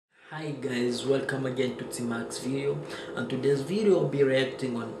Hi guys, welcome again to Tmax video, and today's video I'll be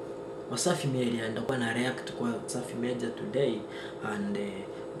reacting on Wasafi Media, and I'm gonna react kwa Wasafi Media today. And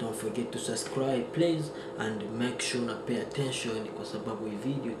don't forget to subscribe please, and make sure na pay attention kwa sababu hii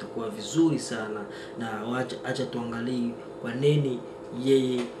video itakuwa vizuri sana. Na acha tuangalie kwa nini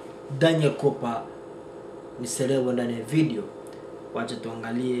yeye Daniel Cooper ni celeb ndani ya video. Wacha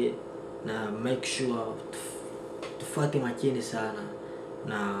tuangalie na make sure tufuate makini sana.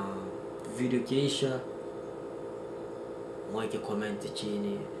 Na video kiisha mweke comment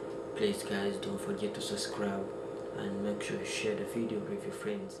chini. Please guys, don't forget to subscribe and make sure you share the video with your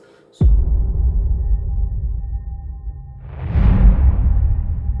friends.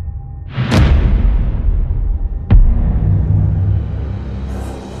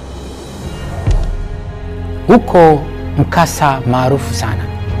 Huko mkasa maarufu sana,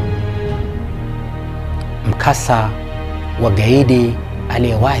 mkasa wa gaidi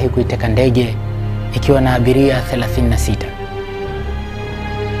aliyewahi kuiteka ndege ikiwa na abiria 36.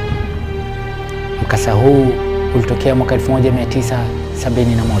 Mkasa huu ulitokea mwaka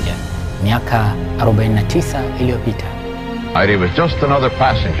 1971, miaka 49 iliyopita. He was just another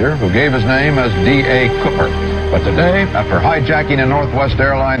passenger who gave his name as D.A. Cooper. But today, after hijacking a Northwest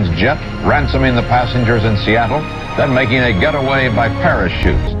Airlines jet, ransoming the passengers in Seattle, then making a getaway by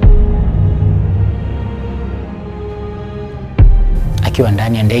parachute. Akiwa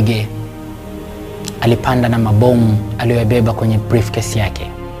ndani ya ndege, alipanda na mabomu aliyobeba kwenye briefcase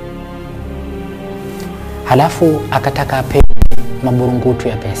yake. Halafu akataka apewe maburungutu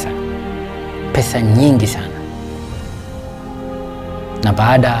ya pesa nyingi sana. Na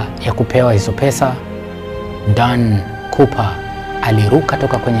baada ya kupewa hizo pesa, Dan Cooper aliruka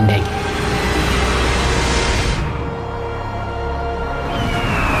toka kwenye ndege.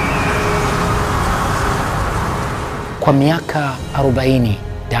 Kwa miaka 40,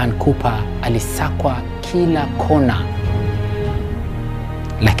 Dan Cooper alisakwa kila kona,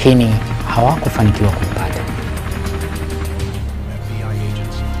 lakini hawakufanikiwa kumpata.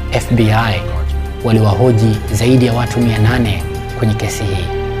 FBI waliwahoji zaidi ya watu 800 kwenye kesi hii,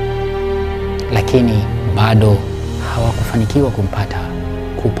 lakini bado hawakufanikiwa kumpata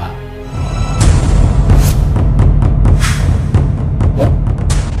Cooper.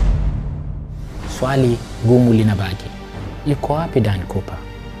 Swali gumu linabaki. Yuko wapi Dan Cooper?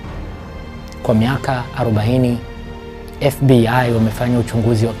 Kwa miaka 40, FBI wamefanya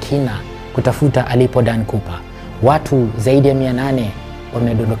uchunguzi wa kina kutafuta alipo Dan Cooper. Watu zaidi ya 800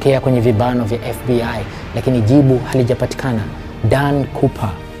 wamedondokea kwenye vibano vya FBI, lakini jibu halijapatikana. Dan Cooper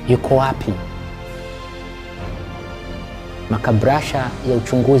yuko wapi? Makabrasha ya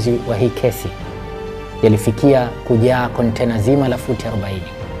uchunguzi wa hii kesi yalifikia kujaa kontena zima la futi 40.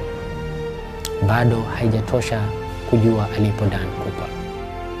 Bado haijatosha kujua alipo Dan Cooper.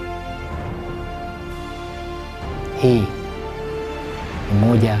 Hii ni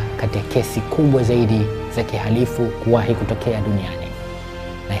moja kati ya kesi kubwa zaidi za kihalifu kuwahi kutokea duniani.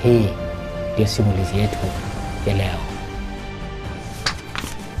 Na hii ndio simulizi yetu ya leo.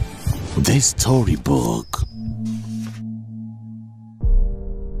 The Storybook.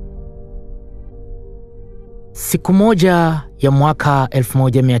 Siku moja ya mwaka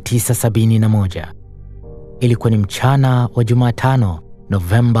 1971. Ilikuwa ni mchana wa Jumatano,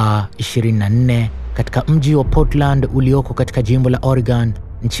 Novemba 24, katika mji wa Portland ulioko katika jimbo la Oregon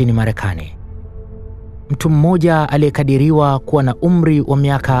nchini Marekani. Mtu mmoja aliyekadiriwa kuwa na umri wa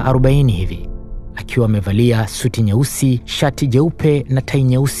miaka 40 hivi, akiwa amevalia suti nyeusi, shati jeupe na tai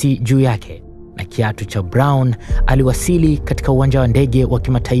nyeusi juu yake na kiatu cha brown, aliwasili katika uwanja wa ndege wa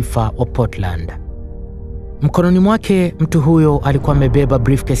kimataifa wa Portland. Mkononi mwake mtu huyo alikuwa amebeba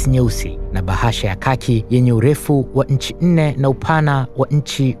briefcase nyeusi na bahasha ya kaki yenye urefu wa inchi 4 na upana wa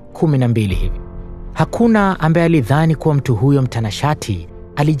inchi 12 hivi. Hakuna ambaye alidhani kuwa mtu huyo mtanashati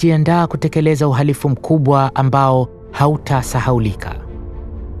alijiandaa kutekeleza uhalifu mkubwa ambao hautasahaulika.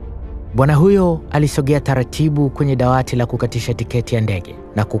 Bwana huyo alisogea taratibu kwenye dawati la kukatisha tiketi ya ndege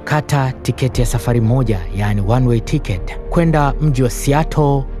na kukata tiketi ya safari moja, yani one way ticket, kwenda mji wa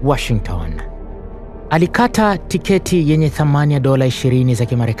Seattle, Washington. Alikata tiketi yenye thamani ya dola 20 za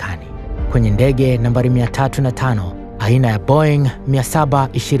Kimarekani kwenye ndege nambari 305 aina ya Boeing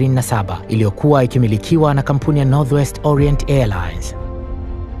 727 iliyokuwa ikimilikiwa na kampuni ya Northwest Orient Airlines.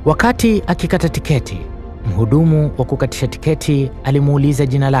 Wakati akikata tiketi, mhudumu wa kukatisha tiketi alimuuliza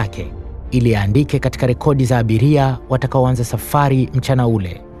jina lake ili aandike katika rekodi za abiria watakaoanza safari mchana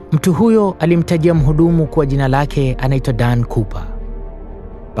ule. Mtu huyo alimtajia mhudumu kuwa jina lake anaitwa Dan Cooper.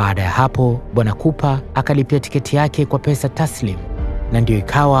 Baada ya hapo, Bwana Cooper akalipia tiketi yake kwa pesa taslim na ndio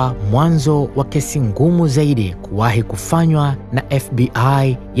ikawa mwanzo wa kesi ngumu zaidi kuwahi kufanywa na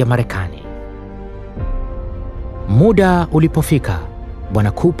FBI ya Marekani. Muda ulipofika,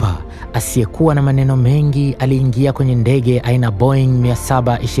 Bwana Cooper asiyekuwa na maneno mengi aliingia kwenye ndege aina Boeing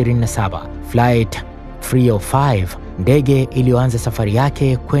 727 Flight 305, ndege iliyoanza safari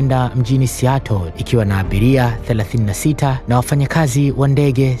yake kwenda mjini Seattle ikiwa na abiria 36 na wafanyakazi wa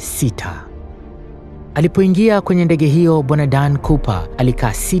ndege 6. Alipoingia kwenye ndege hiyo, Bwana Dan Cooper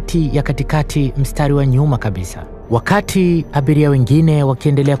alikaa siti ya katikati, mstari wa nyuma kabisa, wakati abiria wengine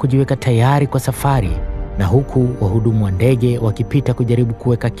wakiendelea kujiweka tayari kwa safari, na huku wahudumu wa ndege wakipita kujaribu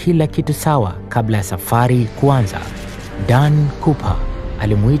kuweka kila kitu sawa kabla ya safari kuanza. Dan Cooper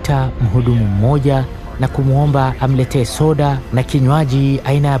alimuita mhudumu mmoja na kumwomba amletee soda na kinywaji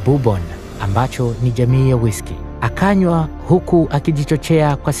aina ya bourbon ambacho ni jamii ya whisky. Akanywa huku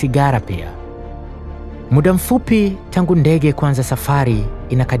akijichochea kwa sigara pia. Muda mfupi tangu ndege kuanza safari,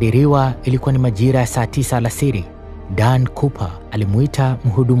 inakadiriwa ilikuwa ni majira ya saa 9 alasiri, Dan Cooper alimuita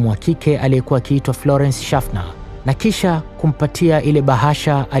mhudumu wa kike aliyekuwa akiitwa Florence Schaffner na kisha kumpatia ile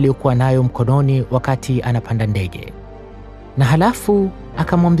bahasha aliyokuwa nayo mkononi wakati anapanda ndege. Na halafu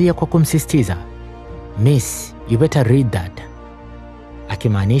akamwambia kwa kumsisitiza, "Miss, you better read that."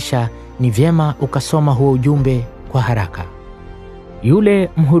 Akimaanisha ni vyema ukasoma huo ujumbe kwa haraka. Yule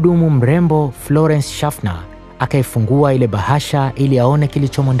mhudumu mrembo Florence Schaffner akaifungua ile bahasha ili aone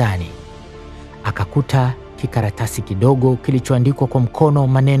kilichomo ndani. Akakuta kikaratasi kidogo kilichoandikwa kwa mkono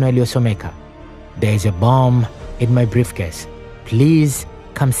maneno yaliyosomeka, "There is a bomb in my briefcase. Please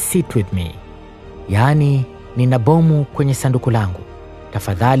come sit with me." Yaani, nina bomu kwenye sanduku langu.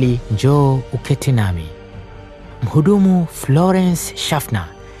 Tafadhali njoo uketi nami. Mhudumu Florence Schaffner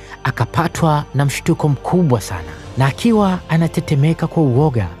akapatwa na mshtuko mkubwa sana, na akiwa anatetemeka kwa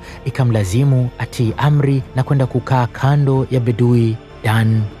uoga, ikamlazimu atii amri na kwenda kukaa kando ya bedui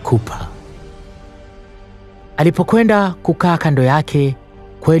Dan Cooper. Alipokwenda kukaa kando yake,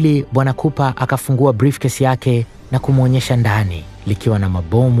 kweli Bwana Cooper akafungua briefcase yake na kumwonyesha ndani, likiwa na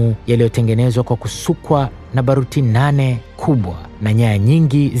mabomu yaliyotengenezwa kwa kusukwa na baruti 8 kubwa na nyaya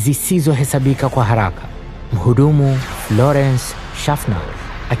nyingi zisizohesabika kwa haraka. Mhudumu Florence Schaffner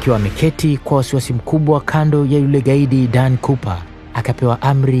akiwa ameketi kwa wasiwasi mkubwa kando ya yule gaidi Dan Cooper, akapewa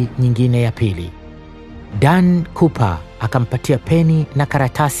amri nyingine ya pili. Dan Cooper akampatia peni na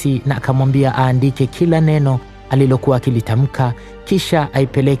karatasi na akamwambia aandike kila neno alilokuwa akilitamka, kisha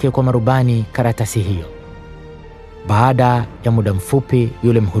aipeleke kwa marubani karatasi hiyo. Baada ya muda mfupi,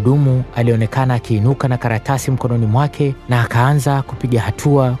 yule mhudumu alionekana akiinuka na karatasi mkononi mwake na akaanza kupiga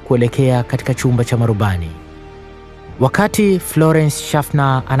hatua kuelekea katika chumba cha marubani. Wakati Florence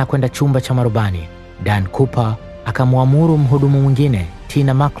Schaffner anakwenda chumba cha marubani, Dan Cooper akamwamuru mhudumu mwingine,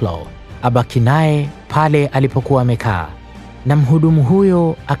 Tina Macklow, abaki naye pale alipokuwa amekaa, na mhudumu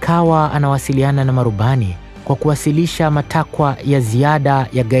huyo akawa anawasiliana na marubani kwa kuwasilisha matakwa ya ziada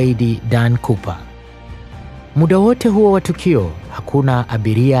ya gaidi Dan Cooper. Muda wote huo wa tukio, hakuna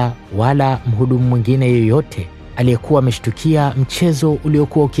abiria wala mhudumu mwingine yeyote aliyekuwa ameshtukia mchezo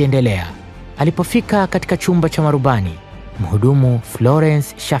uliokuwa ukiendelea. Alipofika katika chumba cha marubani, mhudumu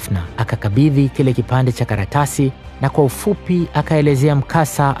Florence Schaffner akakabidhi kile kipande cha karatasi na kwa ufupi akaelezea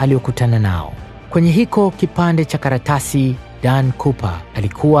mkasa aliokutana nao. Kwenye hiko kipande cha karatasi, Dan Cooper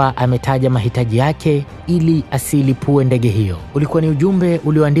alikuwa ametaja mahitaji yake ili asilipue ndege hiyo. Ulikuwa ni ujumbe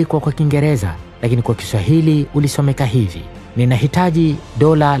ulioandikwa kwa Kiingereza, lakini kwa Kiswahili ulisomeka hivi: "Ninahitaji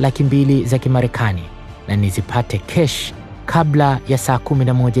 $200,000 za Kimarekani na nizipate cash kabla ya saa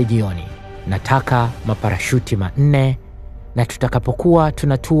 11 jioni. Nataka maparashuti 4 na tutakapokuwa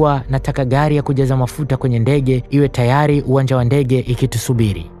tunatua, nataka gari ya kujaza mafuta kwenye ndege iwe tayari uwanja wa ndege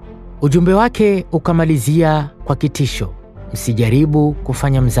ikitusubiri." Ujumbe wake ukamalizia kwa kitisho: "Msijaribu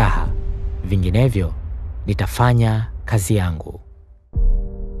kufanya mzaha, vinginevyo nitafanya kazi yangu."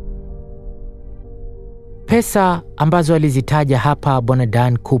 Pesa ambazo alizitaja hapa Bwana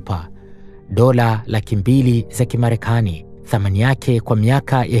Dan Cooper, $200,000 za Kimarekani, thamani yake kwa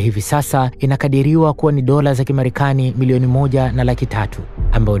miaka ya hivi sasa inakadiriwa kuwa ni dola za Kimarekani milioni 1.3,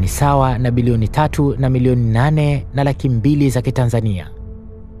 ambayo ni sawa na bilioni 3 na milioni 8.2 za Kitanzania.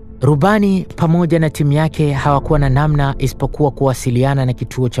 Rubani pamoja na timu yake hawakuwa na namna isipokuwa kuwasiliana na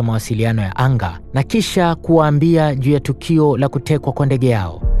kituo cha mawasiliano ya anga na kisha kuwaambia juu ya tukio la kutekwa kwa ndege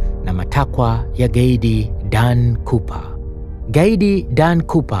yao na matakwa ya gaidi Dan Cooper. Gaidi Dan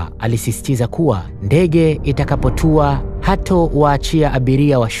Cooper alisisitiza kuwa ndege itakapotua hatowaachia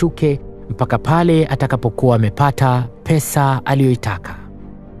abiria washuke mpaka pale atakapokuwa amepata pesa aliyoitaka.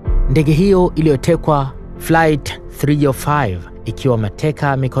 Ndege hiyo iliyotekwa, Flight 305, ikiwa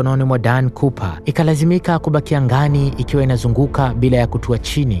mateka mikononi mwa Dan Cooper, ikalazimika kubaki angani ikiwa inazunguka bila ya kutua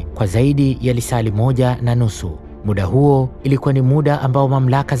chini kwa zaidi ya lisali 1.5. Muda huo ilikuwa ni muda ambao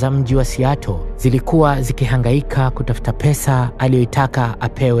mamlaka za mji wa Seattle zilikuwa zikihangaika kutafuta pesa aliyoitaka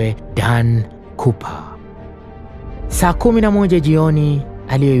apewe Dan Cooper. Saa 11 jioni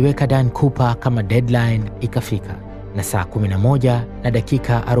aliyoiweka Dan Cooper kama deadline ikafika, na saa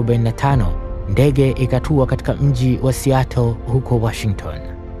 11:45 ndege ikatua katika mji wa Seattle huko Washington.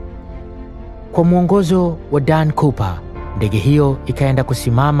 Kwa mwongozo wa Dan Cooper, ndege hiyo ikaenda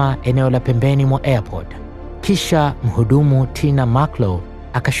kusimama eneo la pembeni mwa airport. Kisha mhudumu Tina Marklow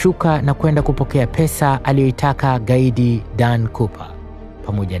akashuka na kwenda kupokea pesa aliyoitaka gaidi Dan Cooper.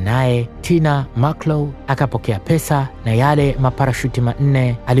 Pamoja naye Tina Marklow akapokea pesa na yale maparashuti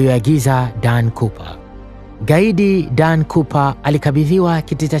 4 aliyoagiza Dan Cooper. Gaidi Dan Cooper alikabidhiwa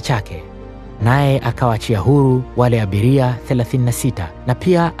kitita chake, naye akawaachia huru wale abiria 36 na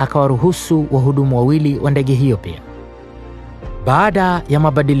pia akawaruhusu wahudumu 2 wa ndege hiyo pia. Baada ya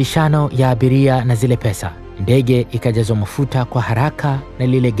mabadilishano ya abiria na zile pesa, ndege ikajazwa mafuta kwa haraka na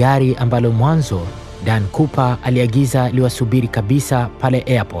lile gari ambalo mwanzo Dan Cooper aliagiza liwasubiri kabisa pale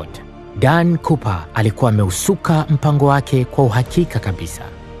airport. Dan Cooper alikuwa ameusuka mpango wake kwa uhakika kabisa.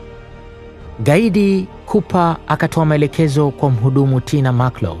 Gaidi Cooper akatoa maelekezo kwa mhudumu Tina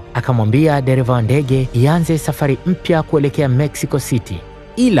Marklow, akamwambia dereva wa ndege ianze safari mpya kuelekea Mexico City,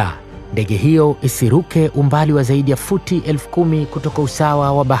 ila ndege hiyo isiruke umbali wa zaidi ya futi 10,000 kutoka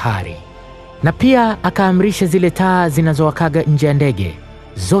usawa wa bahari. Na pia akaamrisha zile taa zinazowakaga nje ya ndege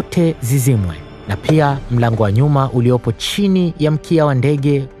zote zizimwe, na pia mlango wa nyuma uliopo chini ya mkia wa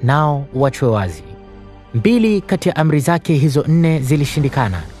ndege nao uachwe wazi. 2 kati ya amri zake hizo 4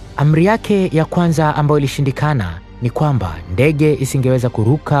 zilishindikana. Amri yake ya kwanza ambayo ilishindikana ni kwamba ndege isingeweza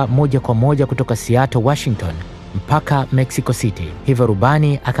kuruka moja kwa moja kutoka Seattle, Washington mpaka Mexico City. Hivyo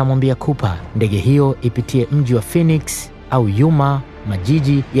rubani akamwambia Cooper ndege hiyo ipitie mji wa Phoenix au Yuma,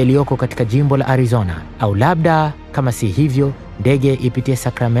 majiji yaliyoko katika jimbo la Arizona, au labda kama si hivyo ndege ipitie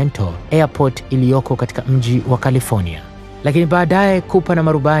Sacramento Airport iliyoko katika mji wa California. Lakini baadaye Cooper na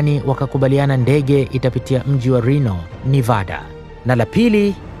marubani wakakubaliana ndege itapitia mji wa Reno, Nevada. Na la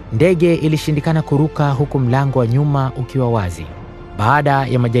pili, ndege ilishindikana kuruka huku mlango wa nyuma ukiwa wazi. Baada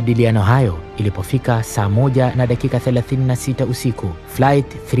ya majadiliano hayo, ilipofika saa 1:36 usiku, flight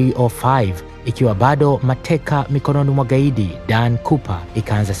 305 ikiwa bado mateka mikononi mwa gaidi Dan Cooper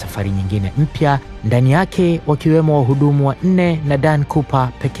ikaanza safari nyingine mpya, ndani yake wakiwemo wahudumu 4 na Dan Cooper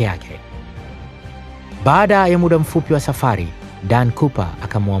peke yake. Baada ya muda mfupi wa safari, Dan Cooper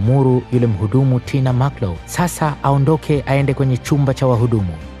akamwamuru yule mhudumu Tina Marklow sasa aondoke aende kwenye chumba cha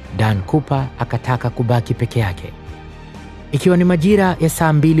wahudumu. Dan Cooper akataka kubaki peke yake. Ikiwa ni majira ya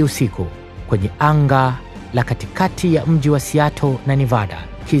saa 2 usiku, kwenye anga la katikati ya mji wa Seattle na Nevada,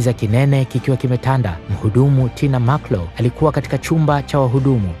 kiza kinene kikiwa kimetanda, mhudumu Tina Marklow alikuwa katika chumba cha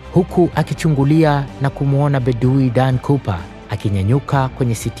wahudumu huku akichungulia na kumwona bedui Dan Cooper akinyanyuka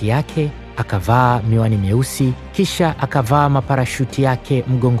kwenye siti yake, akavaa miwani myeusi, kisha akavaa maparashuti yake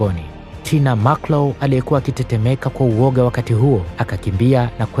mgongoni. Tina Marklow aliyekuwa akitetemeka kwa uoga wakati huo akakimbia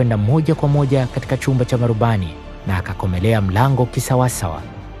na kwenda moja kwa moja katika chumba cha marubani na akakomelea mlango kisawasawa.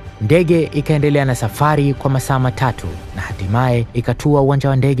 Ndege ikaendelea na safari kwa masaa 3 na hatimaye ikatua uwanja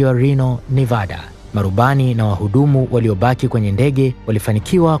wa ndege wa Reno, Nevada. Marubani na wahudumu waliobaki kwenye ndege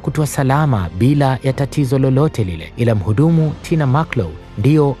walifanikiwa kutua salama bila ya tatizo lolote lile, ila mhudumu Tina Marklow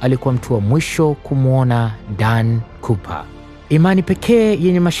ndio alikuwa mtu wa mwisho kumwona Dan Cooper. Imani pekee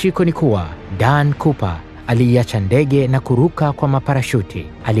yenye mashiko ni kuwa Dan Cooper aliiacha ndege na kuruka kwa maparashuti.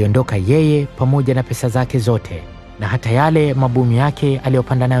 Aliondoka yeye pamoja na pesa zake zote, na hata yale mabomu yake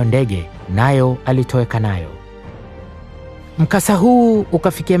aliyopanda nayo ndege nayo alitoweka nayo. Mkasa huu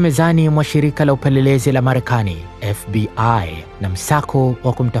ukafikia mezani mwa shirika la upelelezi la Marekani FBI, na msako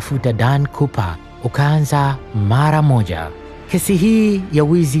wa kumtafuta Dan Cooper ukaanza mara moja. Kesi hii ya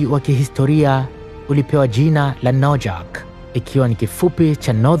wizi wa kihistoria ulipewa jina la NOJAK, ikiwa ni kifupi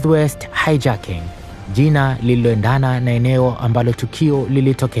cha Northwest Hijacking, jina lililoendana na eneo ambalo tukio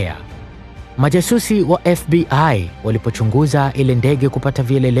lilitokea. Majasusi wa FBI walipochunguza ile ndege kupata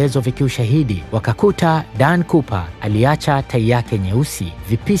vielelezo vya kiushahidi, wakakuta Dan Cooper aliacha tai yake nyeusi,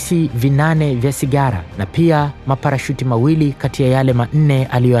 vipisi 8 vya sigara na pia maparashuti 2 kati ya yale 4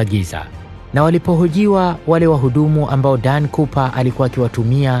 aliyoagiza. Na walipohojiwa wale wahudumu ambao Dan Cooper alikuwa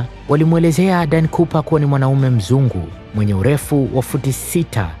akiwatumia, walimwelezea Dan Cooper kuwa ni mwanaume mzungu mwenye urefu wa futi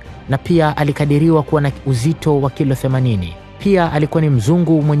 6 na pia alikadiriwa kuwa na uzito wa kilo 80. Pia alikuwa ni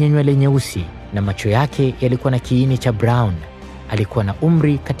mzungu mwenye nywele nyeusi na macho yake yalikuwa na kiini cha brown. Alikuwa na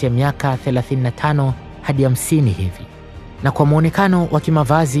umri kati ya miaka 35 hadi 50 hivi. na kwa muonekano wa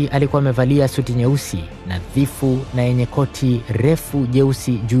kimavazi alikuwa amevalia suti nyeusi nadhifu na yenye koti refu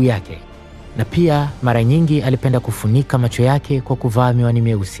jeusi juu yake, na pia mara nyingi alipenda kufunika macho yake kwa kuvaa miwani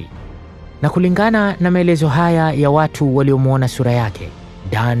meusi. Na kulingana na maelezo haya ya watu waliomuona sura yake,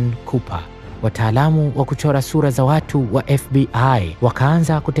 Dan Cooper, wataalamu wa kuchora sura za watu wa FBI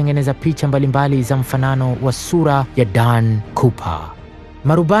wakaanza kutengeneza picha mbalimbali za mfanano wa sura ya Dan Cooper.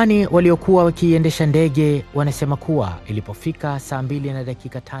 Marubani waliokuwa wakiendesha ndege wanasema kuwa ilipofika saa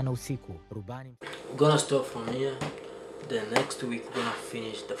 2:05 usiku, rubani We're gonna stop from here. Then next week we're gonna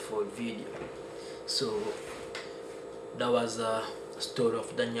finish the full video. So that was a story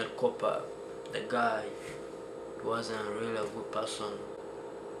of Daniel Cooper. The guy wasn't really a good person.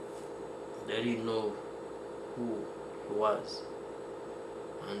 They didn't know who he was,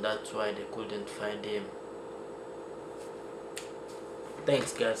 and that's why they couldn't find him.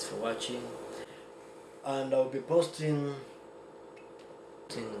 Thanks guys for watching, and I'll be posting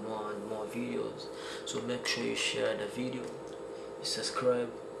more and more videos, so make sure you share the video, you subscribe,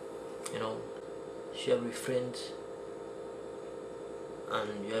 share with friends,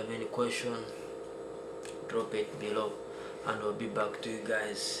 and you have any question, drop it below, and I'll be back to you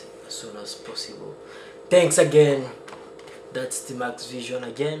guys as soon as possible. Thanks again. That's Tmax Vision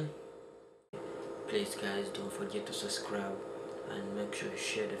again. Please guys, don't forget to subscribe and make sure you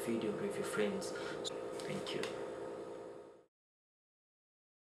share the video with your friends. Thank you.